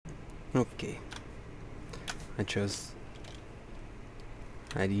Okay.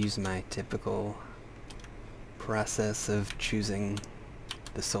 I'd use my typical process of choosing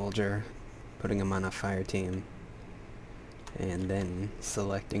the soldier, putting them on a fire team, and then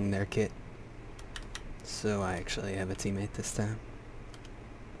selecting their kit. So I actually have a teammate this time.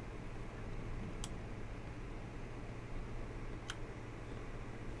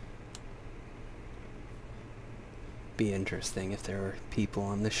 Be interesting if there were people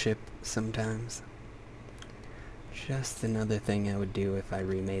on the ship sometimes. Just another thing I would do if I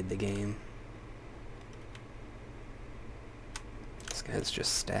remade the game. This guy's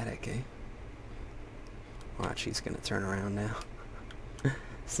just static, eh? Watch, he's gonna turn around now.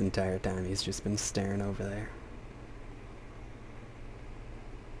 This entire time he's just been staring over there.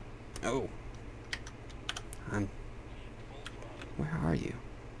 Oh! Where are you?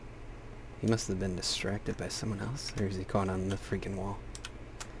 He must have been distracted by someone else, or is he caught on the freaking wall?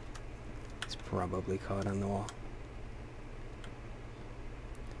 He's probably caught on the wall.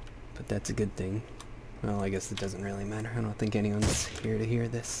 But that's a good thing. Well, I guess it doesn't really matter. I don't think anyone's here to hear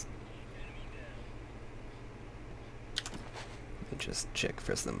this. Let me just check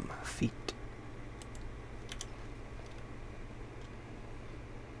for some feet.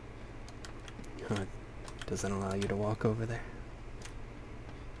 Huh, doesn't allow you to walk over there.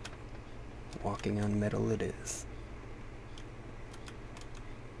 Walking on metal it is.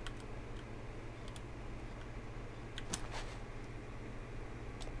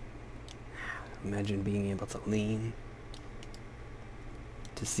 Imagine being able to lean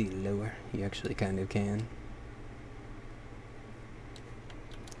to see lower. You actually kind of can.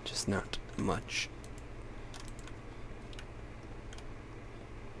 Just not much.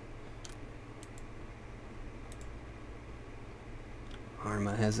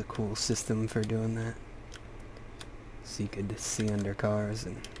 Arma has a cool system for doing that. So you could see under cars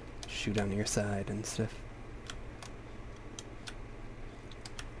and shoot on your side and stuff.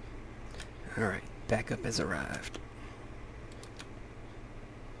 Alright, backup has arrived.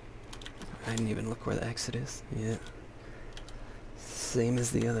 I didn't even look where the exit is. Yeah. Same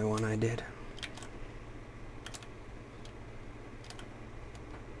as the other one I did.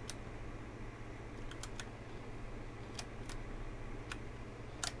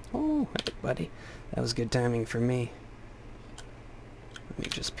 Oh, hey buddy. That was good timing for me. Let me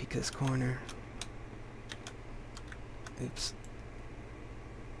just peek this corner. Oops.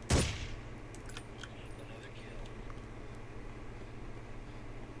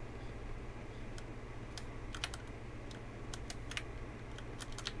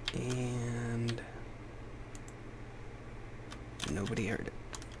 And nobody heard it.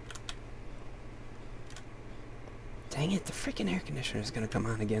 Dang it, the freaking air conditioner is gonna come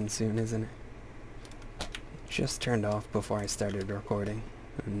on again soon, isn't it? It just turned off before I started recording,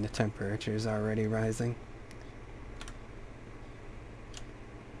 and the temperature is already rising.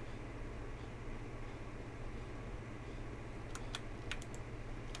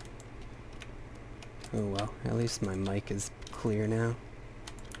 Oh well, at least my mic is clear now.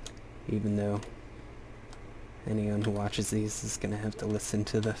 Even though anyone who watches these is gonna have to listen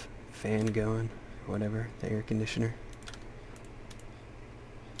to the fan going, or whatever, the air conditioner.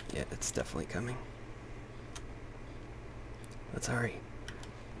 Yeah, it's definitely coming. Let's hurry.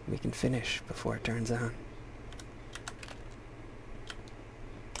 We can finish before it turns on.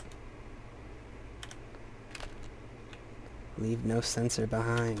 Leave no sensor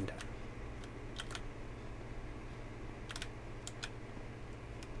behind.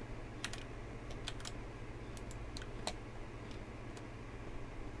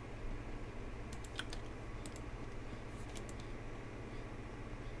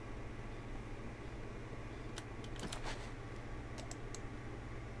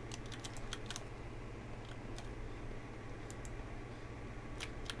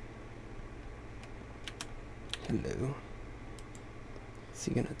 Hello. Is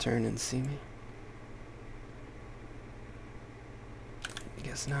he gonna turn and see me? I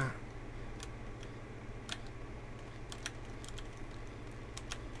guess not.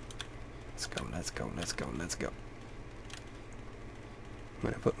 Let's go, let's go, let's go, let's go. I'm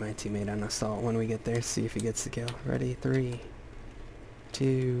gonna put my teammate on assault when we get there, see if he gets the kill. Ready? 3,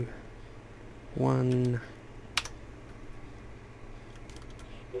 2, 1.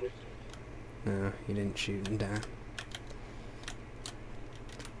 No, he didn't shoot in time.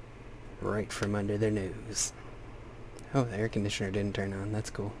 Right from under their nose. Oh, the air conditioner didn't turn on.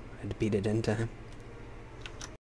 That's cool. I had to beat it in time.